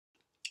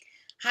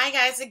Hi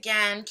guys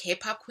again,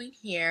 K-pop Queen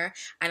here,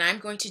 and I'm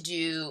going to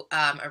do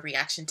a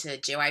reaction to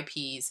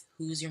JYP's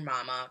 "Who's Your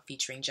Mama"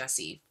 featuring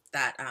Jessi,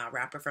 that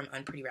rapper from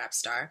Unpretty Rap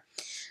Star.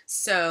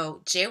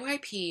 So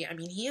JYP, I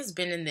mean, he has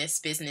been in this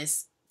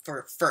business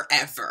for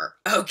forever.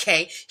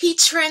 Okay, he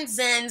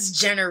transcends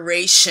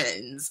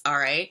generations. All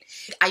right,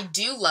 I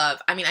do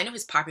love. I mean, I know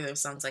his popular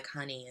songs like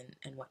 "Honey"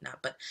 and whatnot,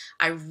 but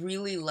I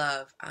really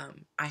love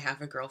 "I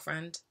Have a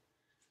Girlfriend."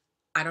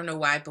 I don't know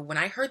why, but when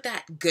I heard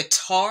that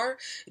guitar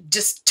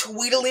just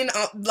tweedling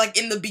up like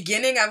in the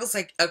beginning, I was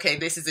like, okay,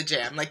 this is a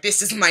jam. Like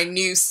this is my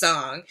new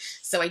song.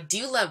 So I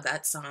do love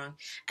that song.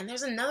 And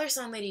there's another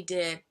song that he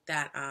did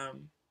that oh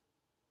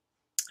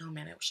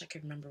man, I wish I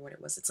could remember what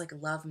it was. It's like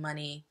Love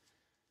Money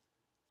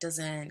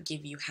Doesn't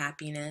Give You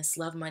Happiness,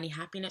 Love Money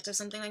Happiness or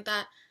something like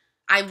that.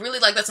 I really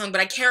like that song,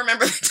 but I can't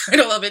remember the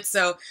title of it.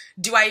 So,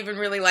 do I even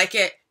really like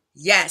it?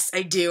 Yes,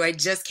 I do. I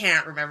just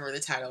can't remember the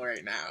title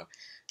right now.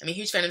 I'm a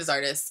huge fan of his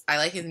artist. I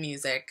like his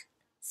music.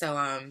 So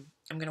I'm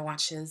gonna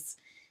watch his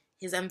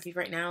MV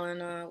right now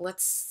and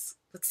let's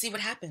see what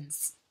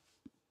happens.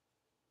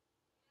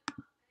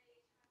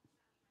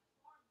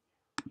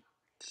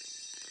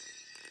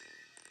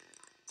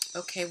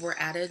 Okay, we're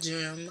at a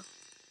gym.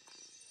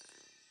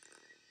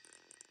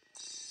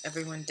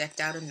 Everyone decked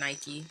out in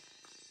Nike.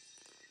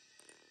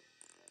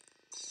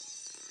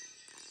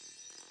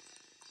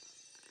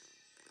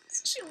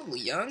 Isn't she a little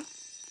young?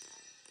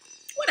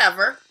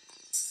 Whatever.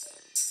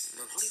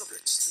 넌 허리가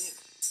몇이니?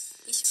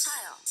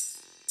 24요.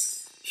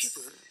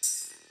 힙은?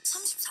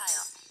 34요.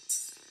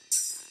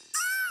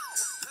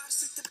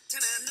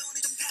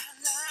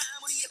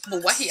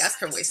 But why he asked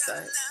her waist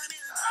size?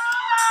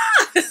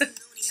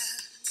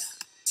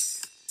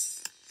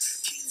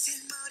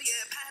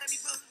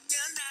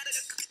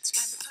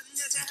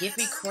 Give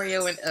me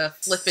choreo in a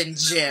flippin'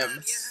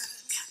 gym.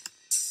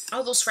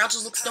 Oh, those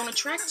fragile looks don't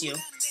attract you.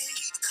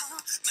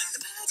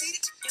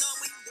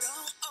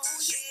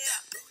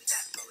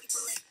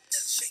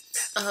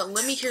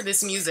 Let me hear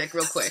this music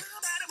real quick.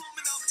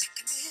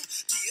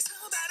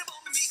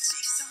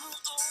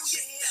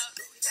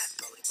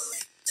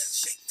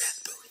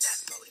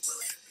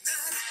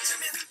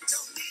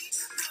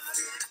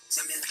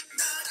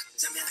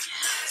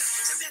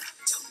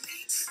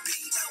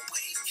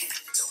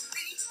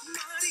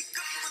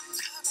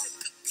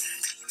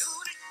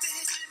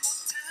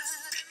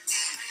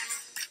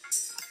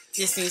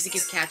 This music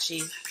is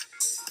catchy.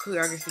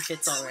 Choreography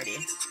fits already.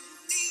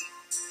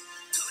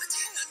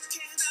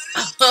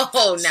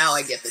 Oh, now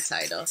I get the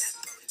title.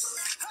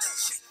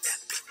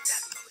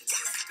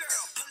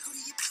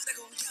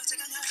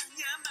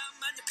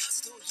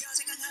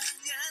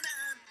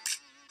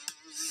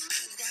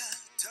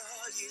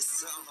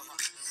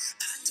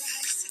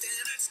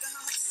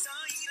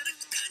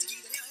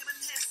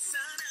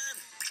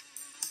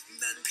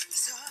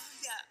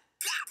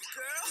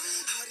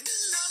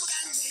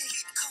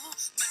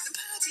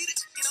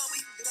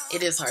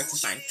 It is hard to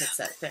find pants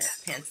that fit.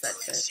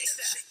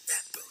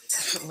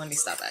 Let me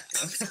stop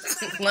acting.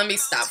 Let me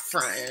stop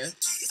fronting.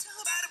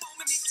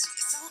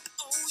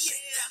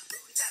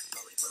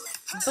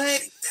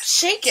 But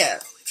shake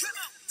it.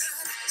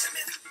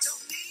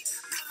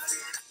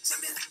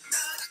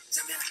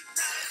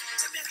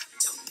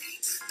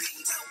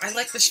 I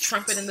like this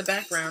trumpet in the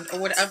background, or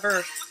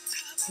whatever,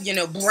 you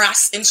know,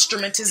 brass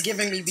instrument is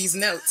giving me these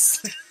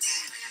notes.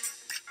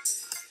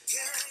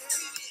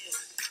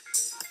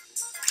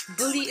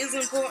 Booty is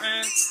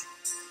important.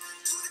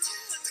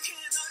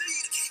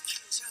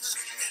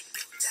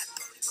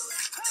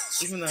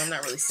 Even though I'm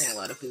not really seeing a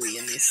lot of booty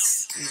in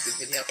this music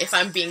video, if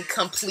I'm being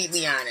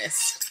completely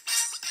honest.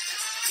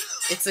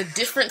 It's a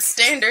different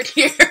standard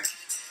here.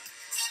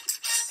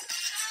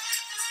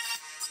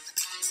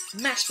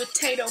 Mashed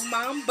potato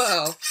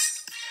mambo.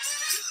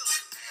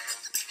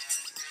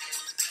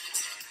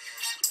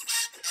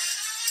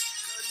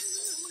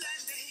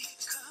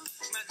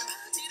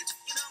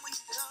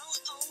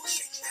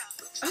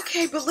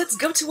 Okay, but let's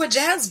go to a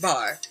jazz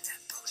bar.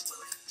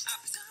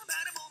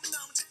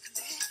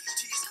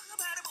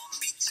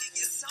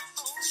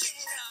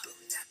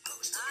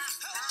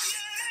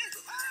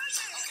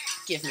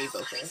 Give me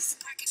vocals.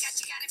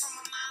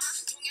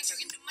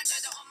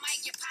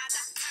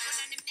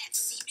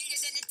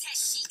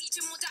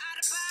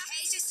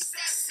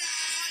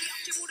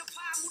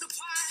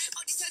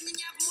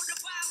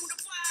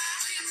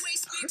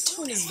 Her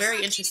tone is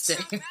very interesting.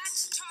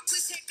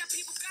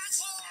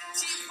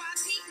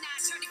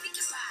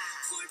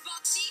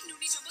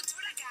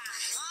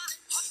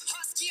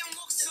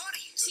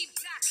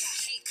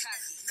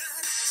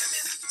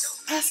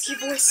 Husky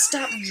voice,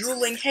 stop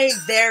drooling. Hey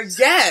there,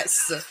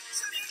 yes!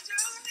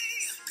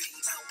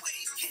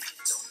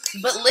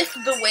 But lift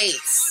the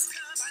weights.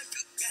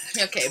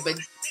 Okay, but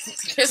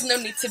there's no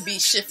need to be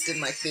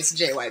shifting like this,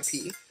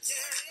 JYP.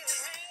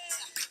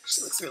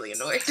 She looks really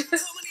annoyed.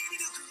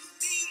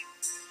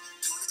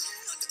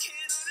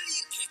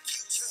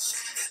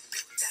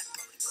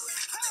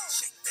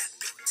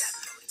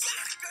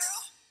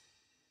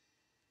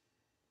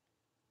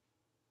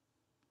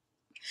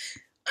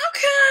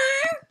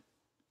 Okay.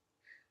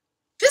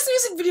 This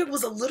music video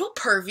was a little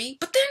pervy,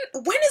 but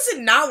then when is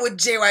it not with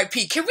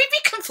JYP? Can we be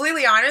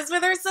completely honest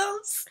with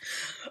ourselves?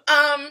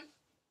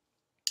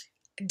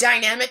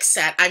 Dynamic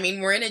set. I mean,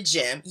 we're in a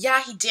gym.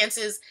 Yeah, he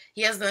dances.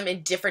 He has them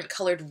in different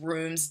colored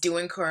rooms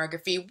doing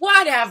choreography.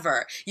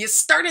 Whatever. You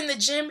start in the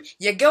gym,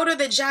 you go to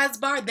the jazz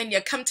bar, then you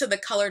come to the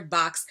colored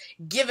box.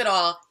 Give it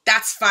all.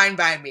 That's fine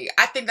by me.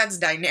 I think that's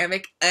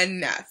dynamic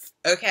enough.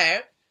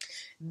 Okay?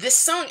 This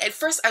song, at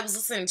first I was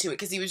listening to it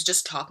because he was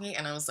just talking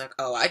and I was like,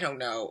 oh, I don't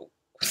know.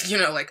 You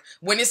know, like,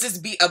 when is this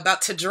beat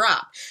about to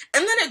drop?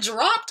 And then it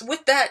dropped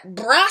with that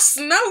brass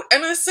note,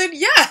 and I said,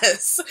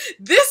 yes,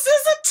 this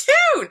is a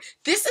tune.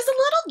 This is a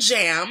little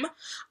jam.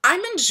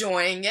 I'm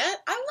enjoying it.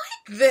 I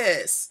like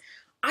this.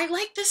 I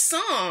like this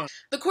song.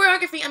 The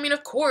choreography, I mean,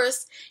 of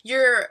course,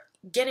 you're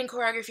getting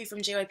choreography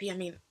from JYP. I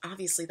mean,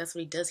 obviously, that's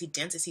what he does. He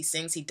dances, he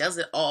sings, he does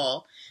it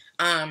all.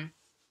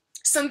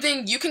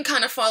 Something you can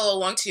kind of follow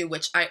along to,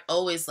 which I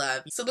always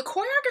love. So the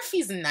choreography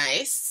is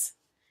nice.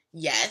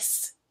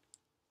 Yes.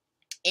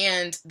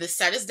 And the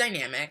set is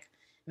dynamic.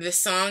 The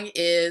song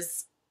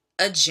is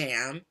a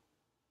jam.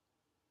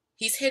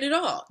 He's hit it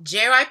all.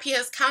 JYP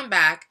has come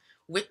back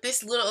with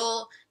this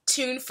little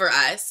tune for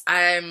us.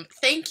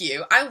 Thank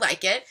you. I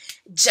like it.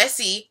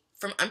 Jessi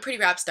from Unpretty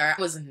Rap Star,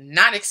 was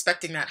not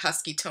expecting that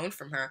husky tone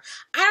from her.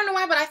 I don't know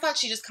why, but I thought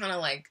she just kind of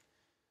like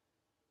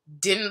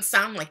didn't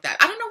sound like that.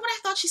 I don't know what I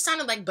thought she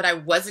sounded like, but I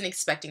wasn't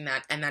expecting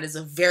that, and that is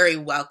a very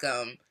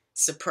welcome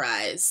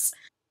surprise.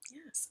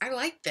 Yes, I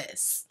like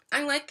this.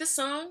 I like this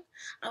song.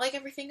 I like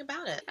everything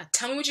about it.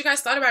 Tell me what you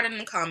guys thought about it in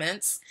the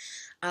comments.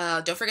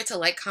 Don't forget to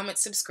like, comment,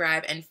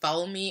 subscribe, and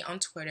follow me on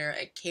Twitter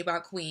at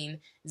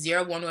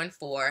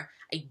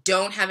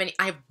kbotqueen0114.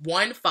 I have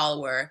one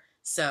follower,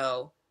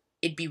 so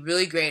it'd be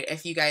really great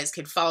if you guys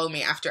could follow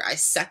me after I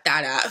set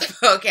that up,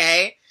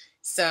 okay?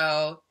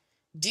 So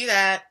do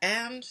that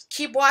and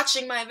keep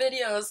watching my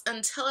videos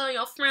and tell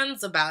your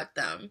friends about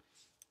them.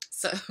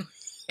 So,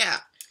 yeah.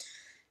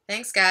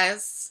 Thanks,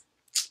 guys.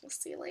 We'll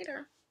see you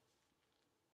later.